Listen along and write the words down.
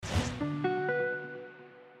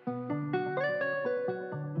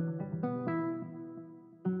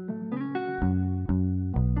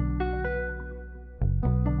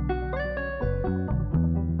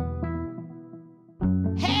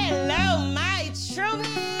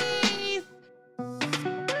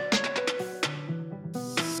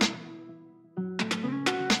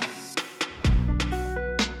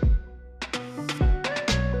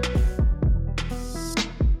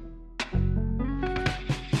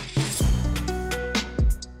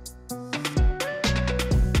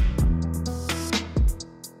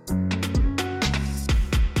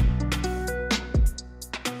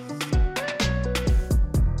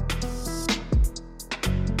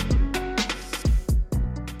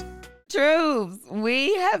Troops,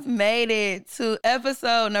 we have made it to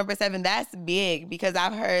episode number 7. That's big because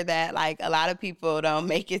I've heard that like a lot of people don't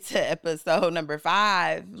make it to episode number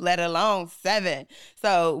 5, let alone 7.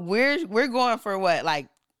 So we're going for what, like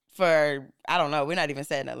for, I don't know, we're not even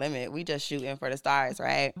setting a limit. We just shooting for the stars,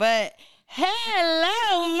 right? But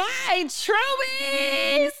hello, my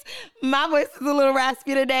Truebiiiiiiies. My voice is a little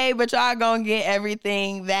raspy today, but y'all gonna get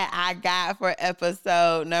everything that I got for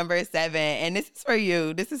episode number 7. And this is for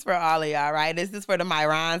you. This is for all of y'all, right? This is for the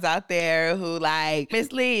Myrons out there who like,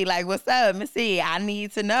 Miss Lee, like, what's up, Miss C? I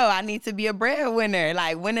need to know. I need to be a breadwinner.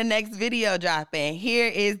 Like, when the next video dropping? Here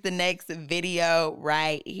is the next video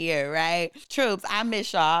right here, right? Troops, I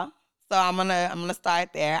miss y'all. So I'm gonna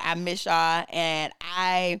start there. I miss y'all, and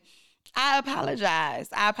I apologize.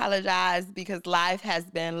 I apologize because life has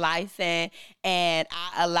been lifing, and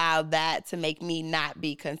I allowed that to make me not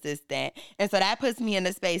be consistent. And so that puts me in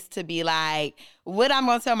the space to be like, what I'm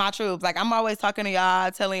going to tell my troops. Like, I'm always talking to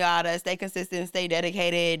y'all, telling y'all to stay consistent, stay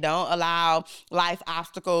dedicated. Don't allow life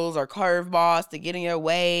obstacles or curveballs to get in your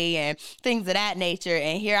way and things of that nature.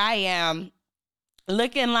 And here I am,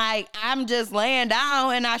 looking like I'm just laying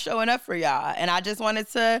down and not showing up for y'all. And I just wanted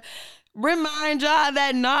to remind y'all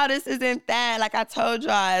that no, this isn't that. Like I told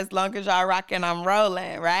y'all, as long as y'all rocking, I'm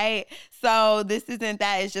rolling, right? So this isn't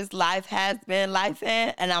that. It's just life has been life,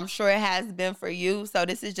 and I'm sure it has been for you. So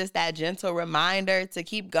this is just that gentle reminder to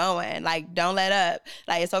keep going. Like, don't let up.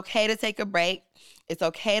 Like, it's okay to take a break. It's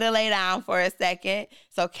okay to lay down for a second.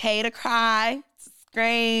 It's okay to cry, to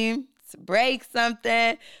scream, to break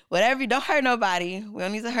something, whatever. Don't hurt nobody. We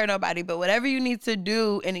don't need to hurt nobody, but whatever you need to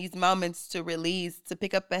do in these moments to release, to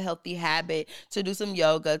pick up a healthy habit, to do some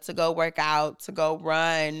yoga, to go work out, to go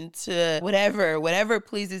run, to whatever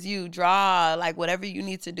pleases you, draw, like whatever you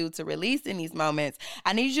need to do to release in these moments.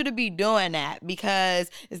 I need you to be doing that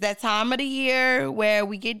because it's that time of the year where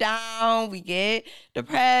we get down, we get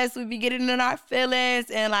depressed, we be getting in our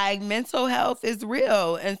feelings, and like mental health is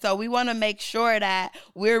real. And so we want to make sure that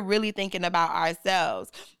we're really thinking about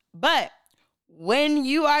ourselves. But when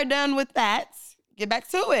you are done with that, get back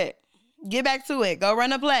to it. Get back to it. Go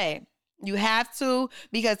run a play. You have to,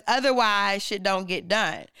 because otherwise shit don't get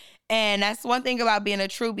done. And that's one thing about being a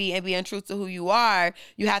truebie and being true to who you are.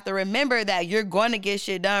 You have to remember that you're going to get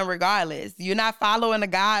shit done regardless. You're not following a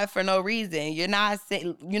guide for no reason. You're not,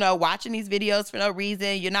 watching these videos for no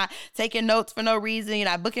reason. You're not taking notes for no reason. You're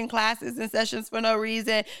not booking classes and sessions for no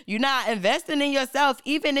reason. You're not investing in yourself,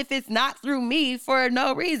 even if it's not through me, for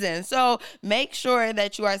no reason. So make sure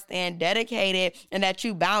that you are staying dedicated and that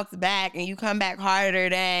you bounce back and you come back harder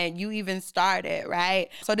than you even started, right?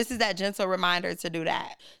 So this is that gentle reminder to do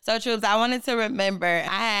that. So troops, I wanted to remember, I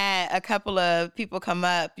had a couple of people come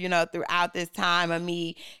up, throughout this time of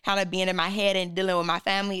me kind of being in my head and dealing with my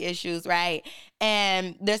family issues, right?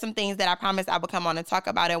 And there's some things that I promised I would come on and talk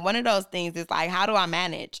about. And one of those things is like, how do I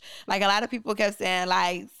manage? Like, a lot of people kept saying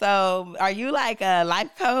like, so are you like a life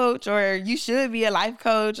coach, or you should be a life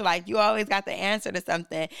coach? Like, you always got the answer to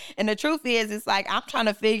something. And the truth is, it's like, I'm trying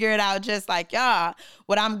to figure it out just like y'all.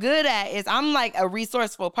 What I'm good at is I'm like a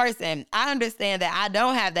resourceful person. I understand that I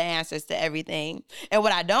don't have the answers to everything. And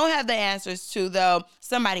what I don't have the answers to, though,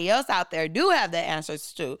 somebody else out there do have the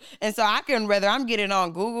answers to. And so I can, whether I'm getting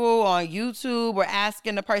on Google, on YouTube, or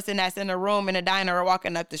asking the person that's in the room in the diner or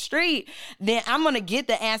walking up the street, then I'm going to get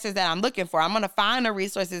the answers that I'm looking for. I'm going to find the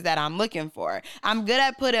resources that I'm looking for. I'm good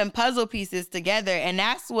at putting puzzle pieces together. And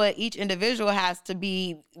that's what each individual has to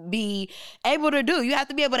be able to do. You have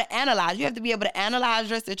to be able to analyze. You have to be able to analyze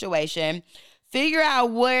your situation, figure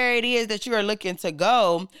out where it is that you are looking to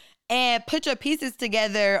go, and put your pieces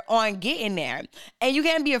together on getting there. And you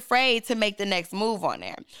can't be afraid to make the next move on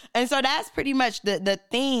there. And so that's pretty much the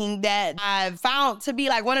thing that I've found to be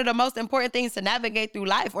like one of the most important things to navigate through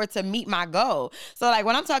life or to meet my goal. So like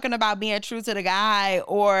when I'm talking about being true to the guide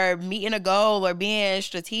or meeting a goal or being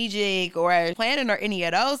strategic or planning or any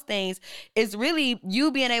of those things, it's really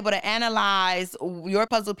you being able to analyze your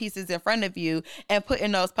puzzle pieces in front of you and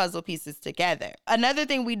putting those puzzle pieces together. Another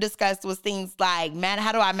thing we discussed was things like, man,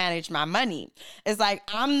 how do I manage my money? It's like,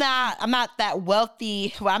 I'm not that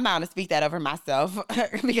wealthy. Well, I'm not going to speak that over myself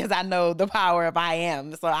because I know the power of I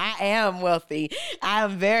am. So I am wealthy. I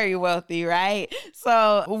am very wealthy, right?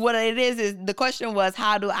 So what it is the question was,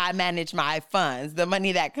 how do I manage my funds, the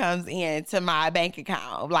money that comes into my bank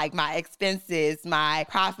account, like my expenses, my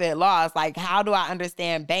profit loss, like how do I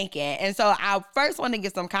understand banking? And so I first want to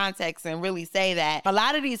give some context and really say that a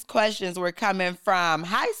lot of these questions were coming from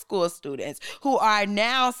high school students who are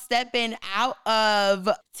now stepping out of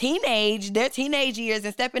their teenage years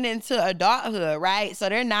and stepping into adulthood, right? So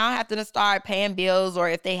they're now having to start paying bills, or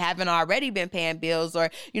if they haven't already been paying bills, or,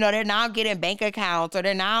 they're now getting bank accounts, or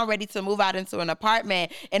they're now ready to move out into an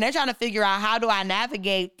apartment, and they're trying to figure out, how do I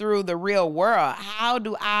navigate through the real world? How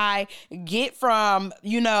do I get from,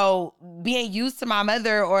 being used to my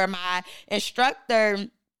mother or my instructor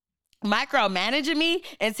micromanaging me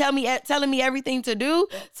and telling me everything to do,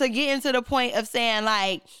 to get into the point of saying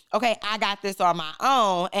like, okay, I got this on my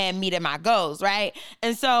own and meeting my goals, right?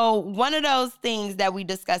 And so one of those things that we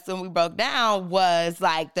discussed when we broke down was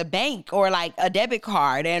like the bank, or like a debit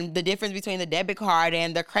card, and the difference between the debit card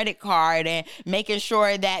and the credit card, and making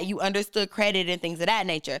sure that you understood credit and things of that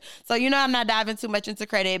nature. So, I'm not diving too much into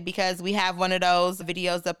credit because we have one of those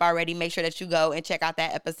videos up already. Make sure that you go and check out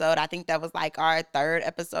that episode. I think that was like our 3rd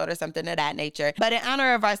episode or something of that nature. But in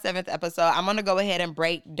honor of our 7th episode, I'm going to go ahead and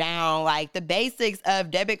break down like the basics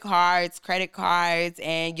of debit cards, credit cards,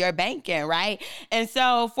 and your banking, right? And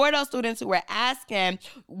so for those students who were asking,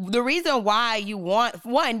 the reason why you want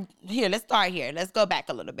let's start here. Let's go back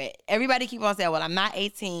a little bit. Everybody keep on saying, well, I'm not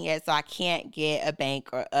 18 yet, so I can't get a bank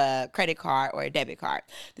or a credit card or a debit card.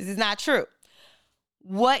 This is not true.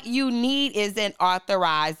 What you need is an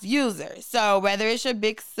authorized user. So whether it's your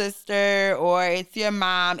big sister or it's your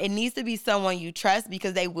mom, it needs to be someone you trust,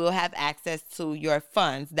 because they will have access to your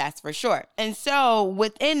funds. That's for sure. And so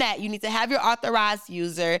within that, you need to have your authorized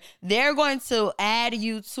user. They're going to add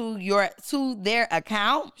you to their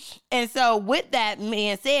account. And so with that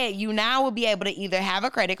being said, you now will be able to either have a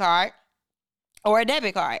credit card or a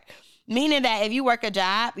debit card. Meaning that if you work a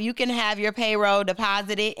job, you can have your payroll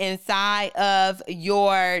deposited inside of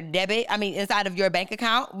your inside of your bank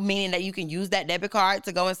account, meaning that you can use that debit card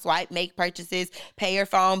to go and swipe, make purchases, pay your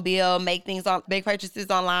phone bill, make purchases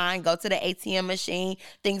online, go to the ATM machine,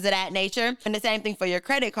 things of that nature. And the same thing for your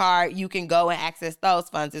credit card, you can go and access those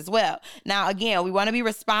funds as well. Now, again, we want to be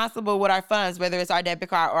responsible with our funds, whether it's our debit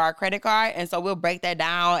card or our credit card. And so we'll break that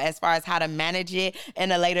down as far as how to manage it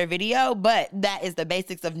in a later video. But that is the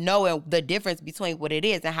basics of knowing the difference between what it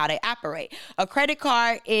is and how they operate. A credit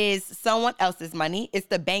card is someone else's money. It's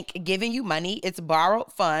the bank giving you money. It's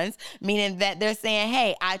borrowed funds, meaning that they're saying,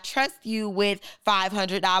 hey, I trust you with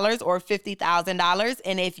 $500 or $50,000.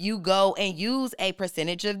 And if you go and use a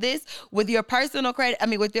percentage of this with your personal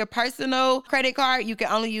credit card, you can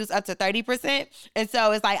only use up to 30%. And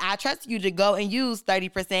so it's like, I trust you to go and use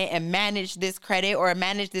 30% and manage this credit or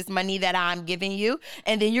manage this money that I'm giving you.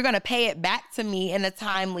 And then you're going to pay it back to me in a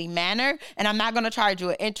timely manner. And I'm not going to charge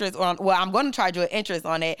you an interest I'm going to charge you an interest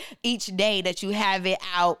on it each day that you have it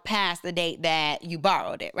out past the date that you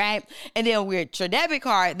borrowed it, right? And then with your debit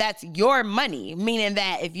card, that's your money, meaning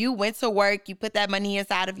that if you went to work, you put that money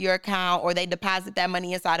inside of your account, or they deposit that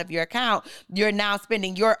money inside of your account, you're now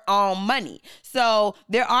spending your own money. So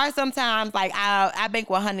there are some times, like I bank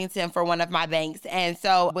with Huntington for one of my banks. And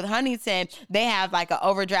so with Huntington, they have like an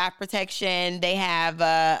overdraft protection. They have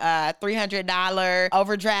a $300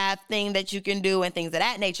 overdraft thing that you can do and things of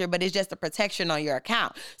that nature, but it's just a protection on your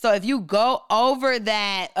account. So if you go over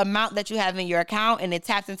that amount that you have in your account and it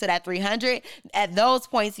taps into that 300, at those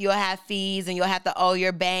points you'll have fees and you'll have to owe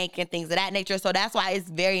your bank and things of that nature. So that's why it's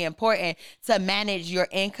very important to manage your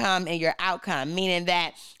income and your outcome, meaning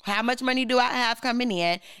that how much money do I have coming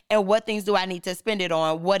in and what things do I need to spend it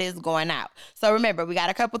on? What is going out? So remember, we got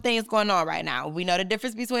a couple things going on right now. We know the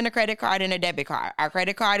difference between a credit card and a debit card. Our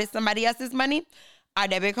credit card is somebody else's money. Our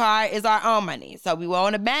debit card is our own money. So we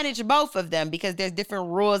want to manage both of them because there's different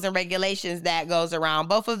rules and regulations that goes around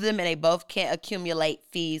both of them, and they both can't accumulate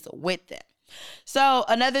fees with them. So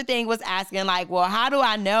another thing was asking like, well, how do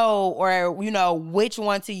I know or, which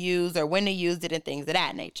one to use or when to use it and things of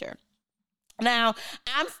that nature? Now,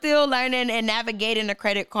 I'm still learning and navigating the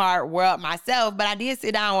credit card world myself, but I did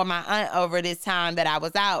sit down with my aunt over this time that I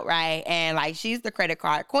was out, right? And like, she's the credit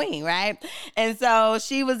card queen, right? And so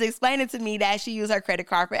she was explaining to me that she used her credit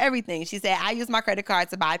card for everything. She said, I use my credit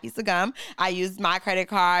card to buy a piece of gum. I use my credit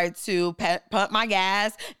card to pump my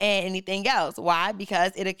gas and anything else. Why?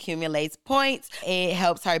 Because it accumulates points. It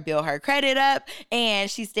helps her build her credit up,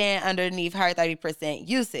 and she's staying underneath her 30%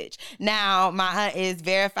 usage. Now, my aunt is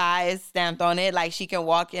verified, is stamped on it. Like, she can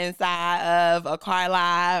walk inside of a car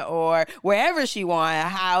lot or wherever she wants, a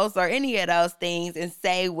house or any of those things, and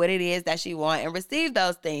say what it is that she wants and receive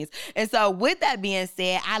those things. And so with that being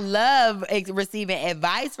said, I love receiving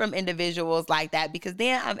advice from individuals like that, because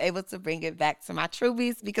then I'm able to bring it back to my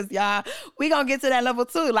Truebiiiiiies, because y'all, we gonna get to that level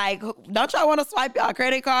too. Like, don't y'all want to swipe y'all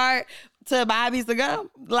credit card to buy a piece of gum,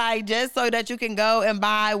 like just so that you can go and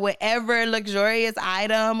buy whatever luxurious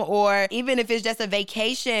item, or even if it's just a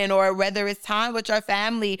vacation, or whether it's time with your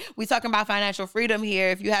family. We talking about financial freedom here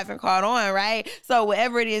if you haven't caught on, right? So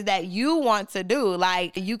whatever it is that you want to do,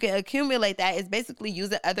 like you can accumulate that. It's basically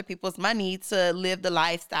using other people's money to live the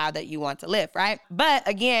lifestyle that you want to live, right? But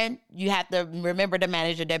again, you have to remember to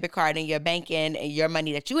manage your debit card and your banking and your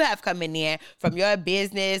money that you have coming in from your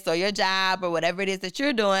business or your job or whatever it is that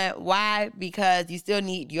you're doing. Why? Because you still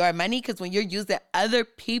need your money. Because when you're using other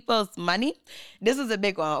people's money, this is a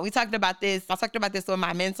big one. We talked about this. I talked about this with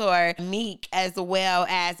my mentor, Meek, as well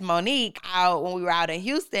as Monique, out when we were out in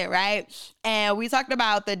Houston, right? And we talked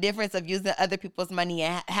about the difference of using other people's money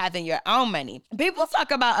and having your own money. People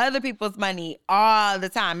talk about other people's money all the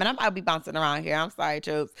time. And I'm about to be bouncing around here. I'm sorry,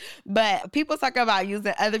 troops. But people talk about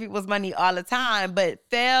using other people's money all the time, but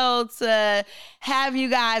fail to have you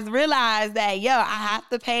guys realize that, yo, I have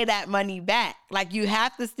to pay that money back. Like, you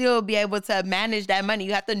have to still be able to manage that money.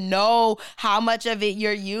 You have to know how much of it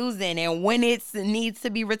you're using and when it needs to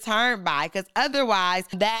be returned by. Because otherwise,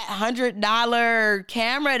 that $100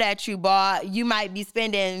 camera that you bought, you might be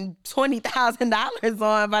spending $20,000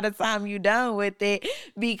 on by the time you're done with it,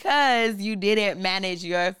 because you didn't manage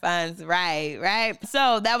your funds right?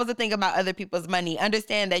 So that was the thing about other people's money.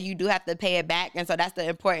 Understand that you do have to pay it back. And so that's the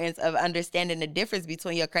importance of understanding the difference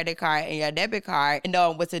between your credit card and your debit card and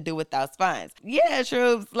knowing what to do with those funds. Yeah,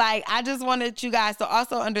 troops. Like, I just wanted you guys to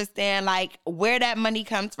also understand, like, where that money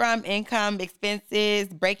comes from, income, expenses,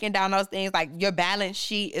 breaking down those things. Like, your balance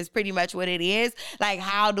sheet is pretty much what it is. Like,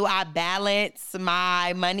 how do I balance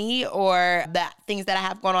my money or the things that I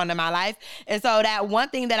have going on in my life? And so that one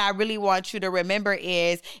thing that I really want you to remember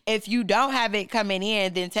is, if you don't have it coming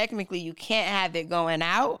in, then technically you can't have it going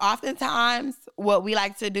out. Oftentimes, what we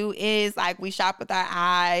like to do is, like, we shop with our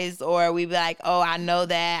eyes, or we be like, oh, I know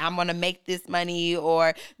that I'm going to make this money,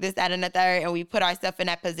 or this, that, and the third. And we put ourselves in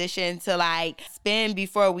that position to, like, spend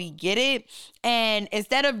before we get it. And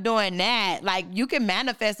instead of doing that, like, you can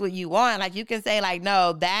manifest what you want. Like, you can say, like,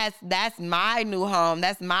 no, that's my new home.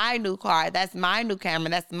 That's my new car. That's my new camera.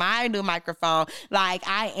 That's my new microphone. Like,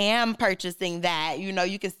 I am purchasing that. You know,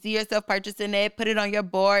 you can see yourself purchasing it, put it on your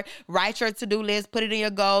board, write your to-do list, put it in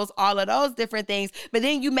your goals, all of those different things. But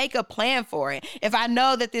then you make a plan for it. If I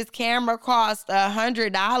know that this camera costs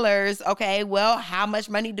 $100, okay, well, how much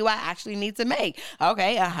money do I actually need to make?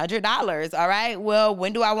 Okay, $100. All right. Well,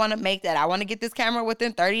 when do I want to make that? I want to get this camera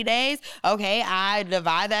within 30 days. Okay, I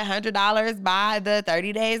divide that $100 by the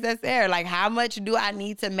 30 days that's there. Like, how much do I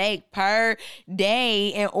need to make per day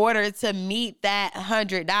in order to meet that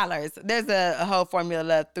 $100? There's a whole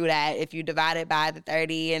formula through that. If you divide it by the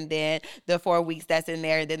 30 and then the 4 weeks that's in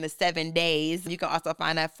there, and then the 7 days, you can also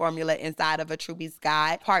find that formula inside of A Truebiiiiiies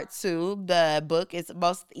Guide Part 2. The book is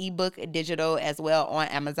both ebook, digital, as well on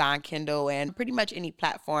Amazon Kindle, and pretty much any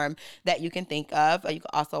platform that you can think of. You can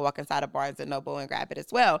also walk inside of Barnes & Noble and grab it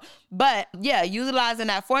as well. But yeah, utilizing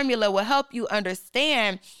that formula will help you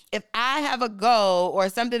understand, if I have a goal or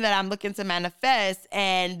something that I'm looking to manifest,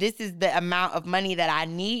 and this is the amount of money that I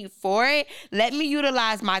need for it, let me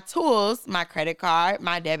utilize my tools, my credit card,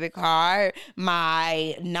 my debit card,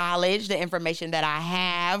 my knowledge, the information that I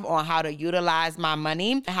have on how to utilize my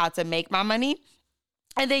money, how to make my money.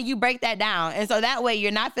 And then you break that down. And so that way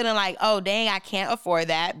you're not feeling like, oh, dang, I can't afford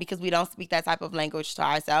that, because we don't speak that type of language to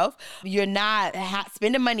ourselves. You're not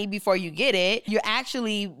spending money before you get it. You're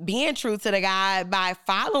actually being true to the guide by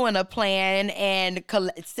following a plan and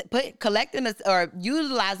collecting or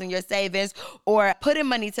utilizing your savings, or putting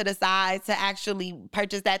money to the side to actually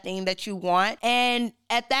purchase that thing that you want. And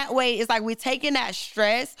at that way, it's like we're taking that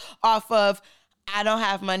stress off of, I don't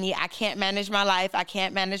have money. I can't manage my life. I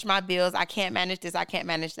can't manage my bills. I can't manage this. I can't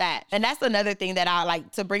manage that. And that's another thing that I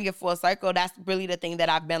like to bring it full circle. That's really the thing that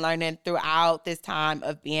I've been learning throughout this time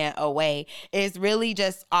of being away, is really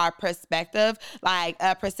just our perspective. Like,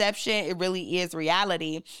 perception, it really is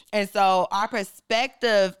reality. And so our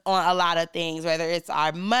perspective on a lot of things, whether it's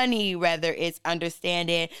our money, whether it's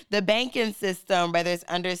understanding the banking system, whether it's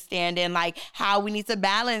understanding like how we need to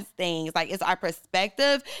balance things, like, it's our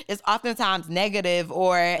perspective is oftentimes negative,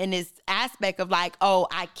 or in this aspect of like, oh,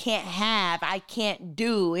 I can't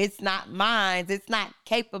do, it's not mine, it's not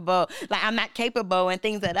capable, like I'm not capable, and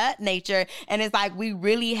things of that nature. And it's like, we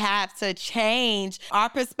really have to change our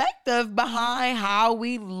perspective behind how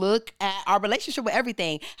we look at our relationship with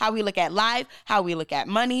everything, how we look at life, how we look at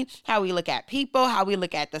money, how we look at people, how we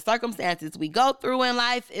look at the circumstances we go through in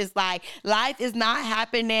life. It's like, life is not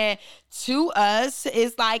happening to us.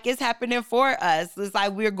 It's like, it's happening for us. It's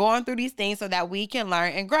like, we're going through these things so that that we can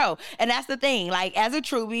learn and grow. And that's the thing. Like, as a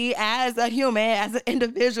Truebie, as a human, as an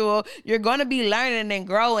individual, you're going to be learning and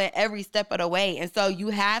growing every step of the way. And so you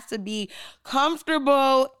have to be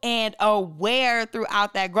comfortable and aware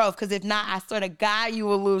throughout that growth. Because if not, I swear to God, you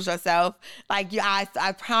will lose yourself. Like,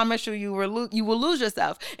 I promise you, you will lose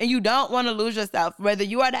yourself. And you don't want to lose yourself. Whether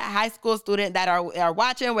you are that high school student that are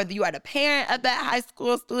watching, whether you are the parent of that high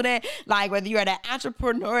school student, like whether you are that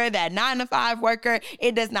entrepreneur, that 9-to-5 worker,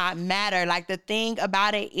 it does not matter. Like, the thing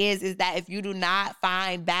about it is that if you do not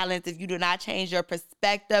find balance, if you do not change your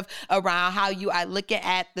perspective around how you are looking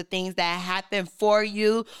at the things that happen for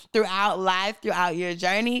you throughout life, throughout your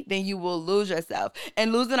journey, then you will lose yourself.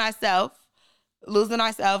 And losing ourselves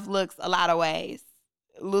looks a lot of ways.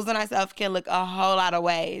 Losing ourselves can look a whole lot of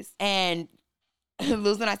ways. And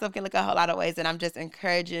losing ourselves can look a whole lot of ways. And I'm just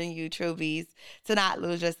encouraging you, Truebies, to not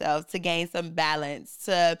lose yourselves, to gain some balance,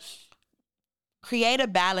 to create a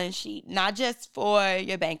balance sheet, not just for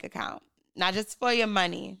your bank account, not just for your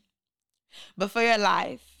money, but for your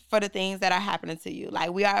life, for the things that are happening to you.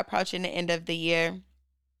 Like, we are approaching the end of the year.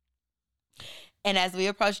 And as we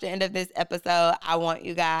approach the end of this episode, I want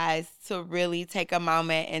you guys to really take a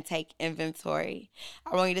moment and take inventory.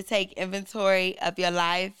 I want you to take inventory of your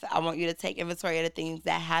life. I want you to take inventory of the things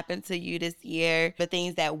that happened to you this year, the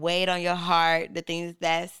things that weighed on your heart, the things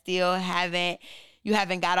that still you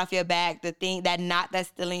haven't got off your back, the thing that's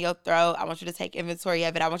still in your throat. I want you to take inventory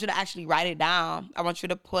of it. I want you to actually write it down. I want you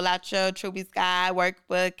to pull out your Truebie Sky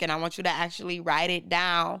workbook, and I want you to actually write it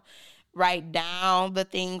down. Write down the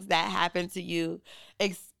things that happened to you.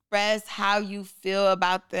 Express how you feel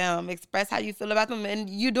about them. Express how you feel about them. And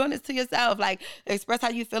you're doing this to yourself. Like, express how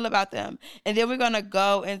you feel about them. And then we're going to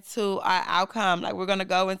go into our outcome. Like, we're going to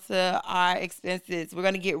go into our expenses. We're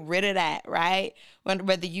going to get rid of that, right?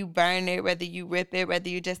 Whether you burn it, whether you rip it, whether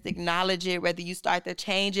you just acknowledge it, whether you start to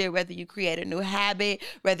change it, whether you create a new habit,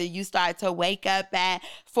 whether you start to wake up at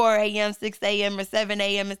 4 a.m., 6 a.m., or 7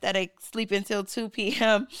 a.m. instead of sleeping till 2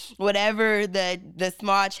 p.m., whatever the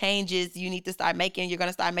small changes you need to start making, you're going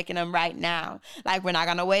to start making them right now. Like, we're not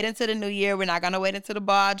going to wait until the new year. We're not going to wait until the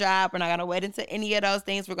ball drop. We're not going to wait until any of those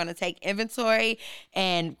things. We're going to take inventory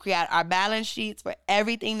and create our balance sheets for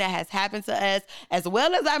everything that has happened to us, as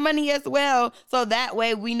well as our money as well. So that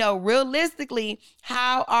way we know realistically,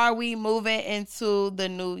 how are we moving into the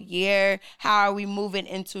new year? How are we moving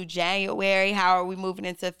into January? How are we moving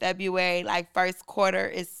into February? Like, first quarter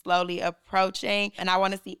is slowly approaching, and I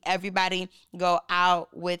want to see everybody go out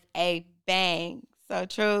with a bang. So,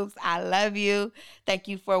 Troops, I love you. Thank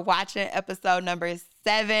you for watching episode number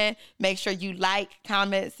 7. Make sure you like,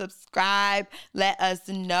 comment, subscribe. Let us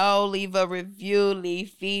know. Leave a review, leave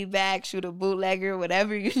feedback, shoot a bootlegger,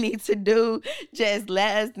 whatever you need to do. Just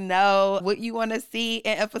let us know what you want to see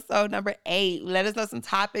in episode number 8. Let us know some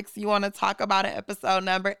topics you want to talk about in episode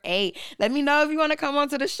number 8. Let me know if you want to come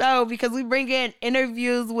onto the show, because we bring in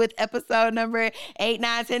interviews with episode number 8,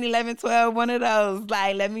 9, 10, 11, 12, one of those.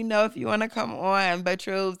 Like, let me know if you want to come on. But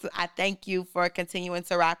Troops, I thank you for continuing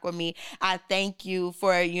to rock with me. I thank you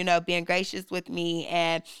for, being gracious with me,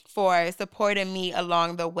 and for supporting me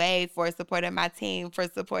along the way, for supporting my team, for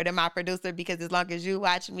supporting my producer, because as long as you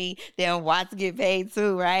watch me, then watch get paid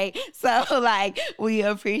too, right? So, like, we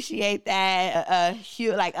appreciate that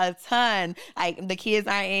a ton. Like, the kids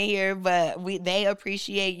aren't in here, but they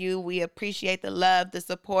appreciate you. We appreciate the love, the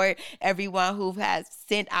support, everyone who has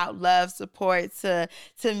sent out love, support to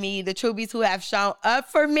me, the Truebies who have shown up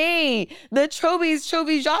for me. The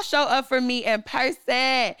Truebies, y'all show up for me in person.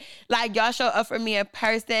 Like, y'all show up for me in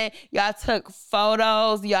person. Y'all took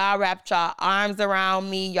photos. Y'all wrapped y'all arms around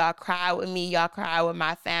me. Y'all cried with me. Y'all cried with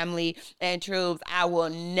my family. And Troops, I will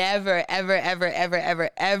never, ever, ever, ever, ever,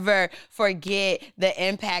 ever forget the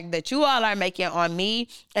impact that you all are making on me,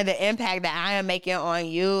 and the impact that I am making on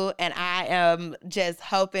you. And I am just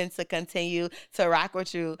hoping to continue to rock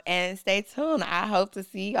with you. And stay tuned. I hope to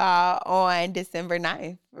see y'all on December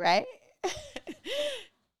 9th, right?